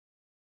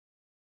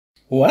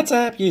What's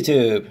up,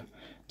 YouTube?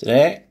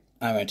 Today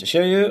I'm going to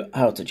show you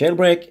how to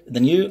jailbreak the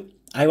new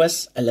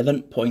iOS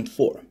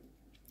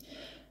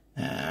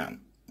 11.4.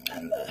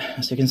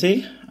 As you can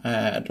see,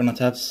 I do not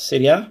have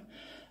Cydia.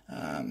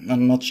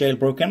 I'm not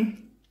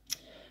jailbroken.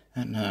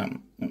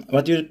 And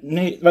what you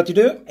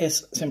do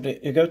is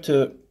simply you go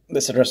to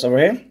this address over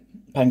here,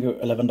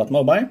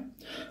 Pangu11.mobile,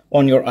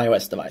 on your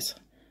iOS device.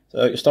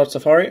 So you start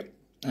Safari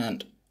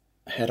and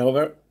head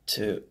over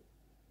to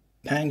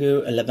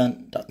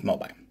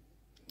Pangu11.mobile.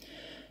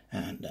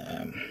 And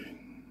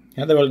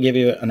yeah, they will give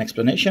you an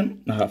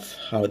explanation of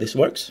how this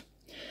works.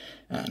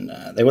 And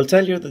they will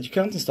tell you that you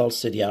can't install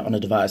Cydia on a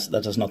device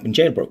that has not been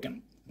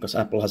jailbroken, because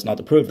Apple has not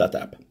approved that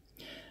app.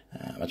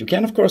 But you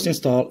can, of course,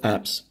 install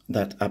apps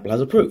that Apple has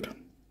approved.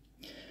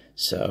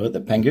 So the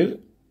Pangu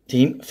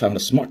team found a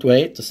smart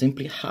way to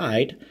simply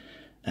hide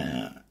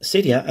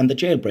Cydia and the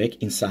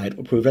jailbreak inside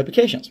approved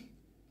applications.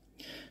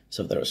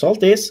 So the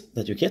result is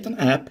that you get an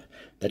app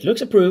that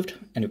looks approved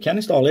and you can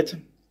install it.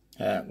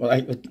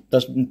 It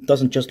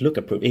doesn't just look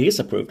approved, it is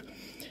approved,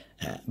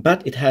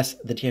 but it has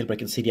the jailbreak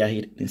and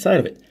Cydia inside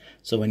of it.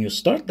 So when you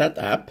start that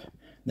app,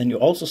 then you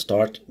also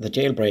start the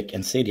jailbreak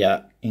and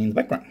Cydia in the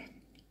background.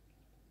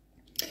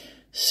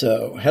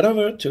 So head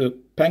over to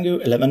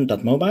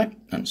Pangu11.mobile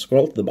and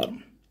scroll to the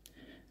bottom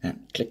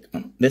and click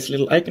on this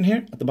little icon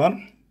here at the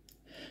bottom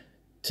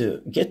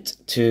to get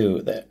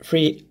to the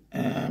free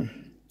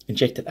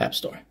injected app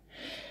store.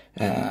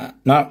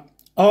 Now,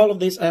 all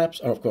of these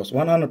apps are of course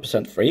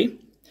 100% free.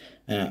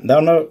 There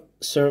are no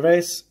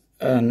surveys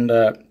and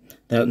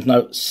there's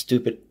no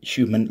stupid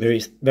human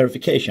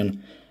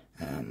verification.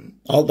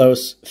 All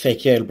those fake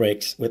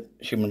jailbreaks with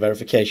human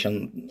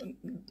verification,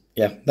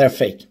 yeah, they're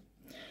fake.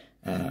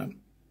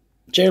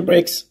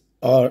 Jailbreaks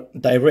are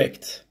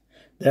direct.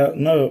 There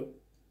are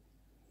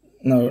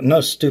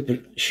no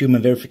stupid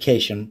human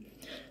verification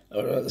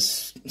or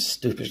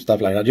stupid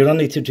stuff like that. You don't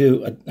need to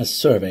do a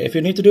survey. If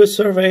you need to do a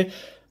survey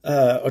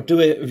or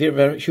do a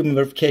human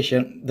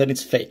verification, then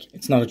it's fake.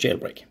 It's not a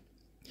jailbreak.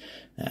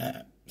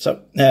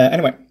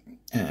 Anyway,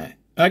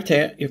 right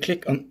here, you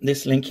click on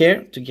this link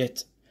here to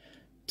get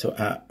to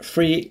a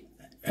free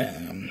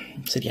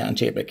Cydia and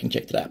jailbreak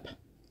injected app.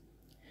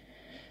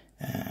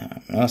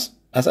 As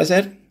I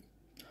said,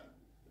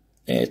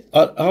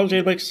 all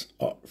jailbreaks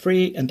are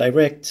free and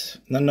direct.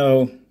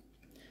 No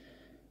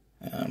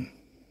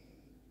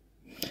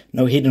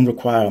hidden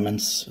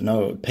requirements,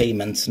 no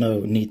payments, no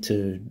need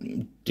to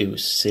do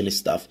silly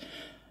stuff.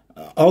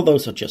 All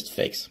those are just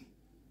fakes.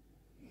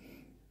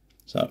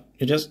 So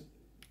you just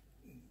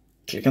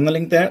click on the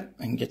link there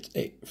and get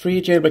a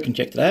free jailbreak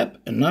injected app.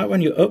 And now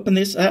when you open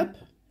this app,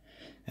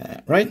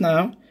 right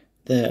now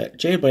the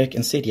jailbreak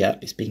and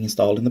Cydia is being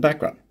installed in the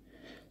background.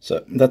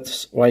 So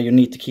that's why you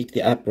need to keep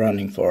the app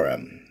running for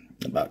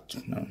about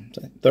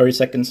 30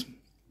 seconds.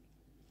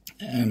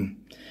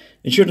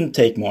 It shouldn't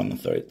take more than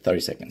 30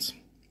 seconds.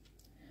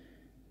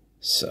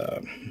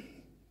 So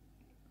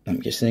I'm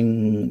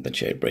guessing the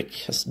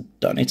jailbreak has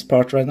done its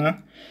part right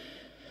now.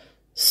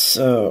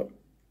 So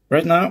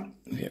right now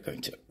we are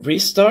going to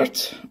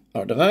restart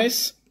our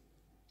device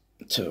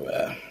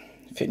to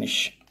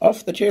finish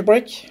off the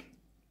jailbreak,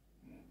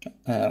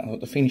 or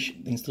to finish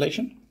the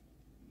installation.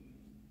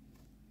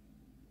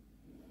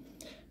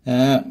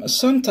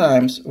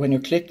 Sometimes when you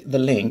click the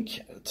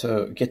link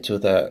to get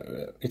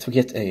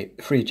a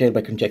free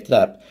jailbreak injected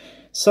app,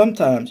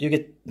 sometimes you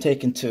get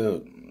taken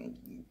to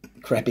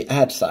crappy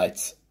ad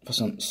sites for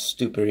some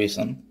stupid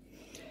reason.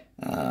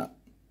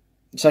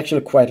 It's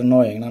actually quite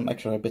annoying, and I'm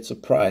actually a bit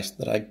surprised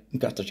that I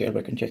got the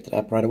jailbreak injected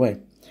app right away.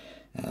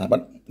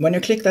 But when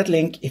you click that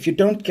link, if you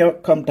don't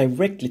come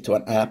directly to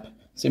an app,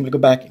 simply go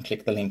back and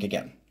click the link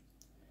again.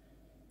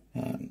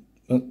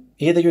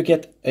 Either you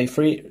get a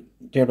free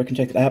jailbreak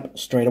injected app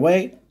straight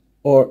away,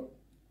 or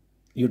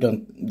you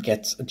don't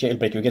get a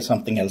jailbreak, you get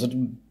something else.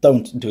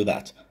 Don't do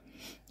that.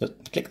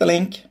 Just click the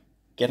link,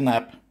 get an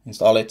app,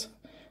 install it,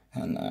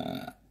 and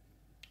I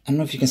don't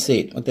know if you can see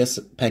it, but there's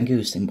a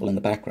Pangu symbol in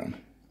the background.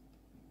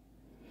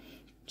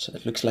 So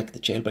it looks like the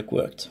jailbreak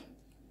worked.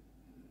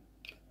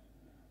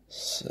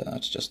 So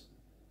it's just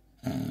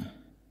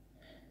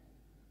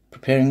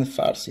preparing the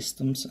file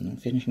systems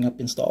and finishing up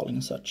installing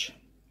and such.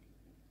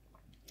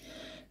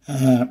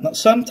 Now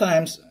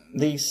sometimes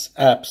these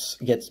apps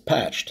get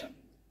patched.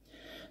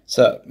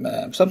 So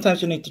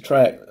sometimes you need to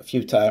try a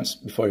few times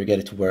before you get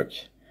it to work.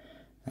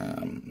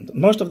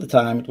 Most of the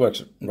time it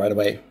works right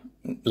away,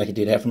 like it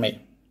did here for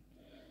me.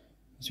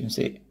 As you can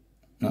see,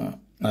 I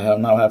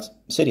now have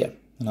Cydia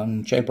and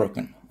I'm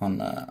jailbroken on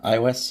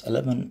iOS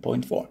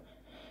 11.4.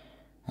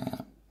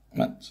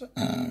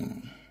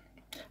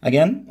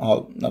 Again,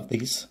 all of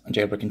these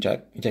jailbreak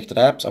injected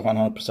apps are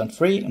 100%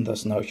 free, and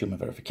there's no human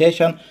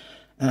verification.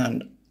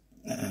 And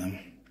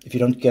if you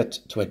don't get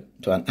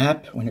to an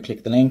app when you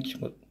click the link,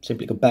 we'll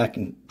simply go back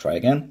and try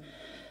again.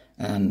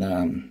 And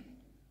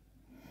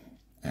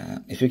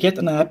if you get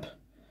an app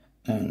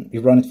and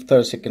you run it for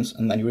 30 seconds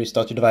and then you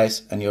restart your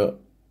device and you're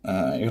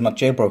not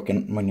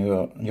jailbroken when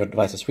your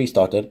device is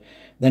restarted,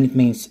 then it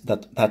means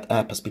that that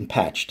app has been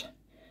patched.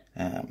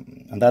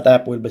 And that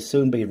app will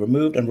soon be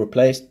removed and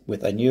replaced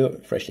with a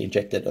new, freshly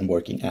injected and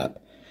working app.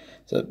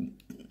 So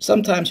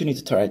sometimes you need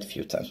to try it a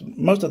few times.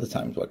 Most of the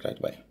time it works right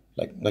away,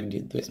 like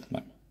this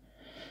time.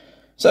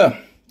 So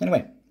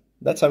anyway,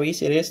 that's how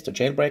easy it is to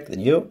jailbreak the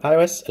new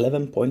iOS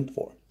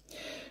 11.4.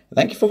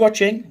 Thank you for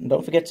watching, and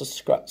don't forget to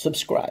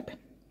subscribe.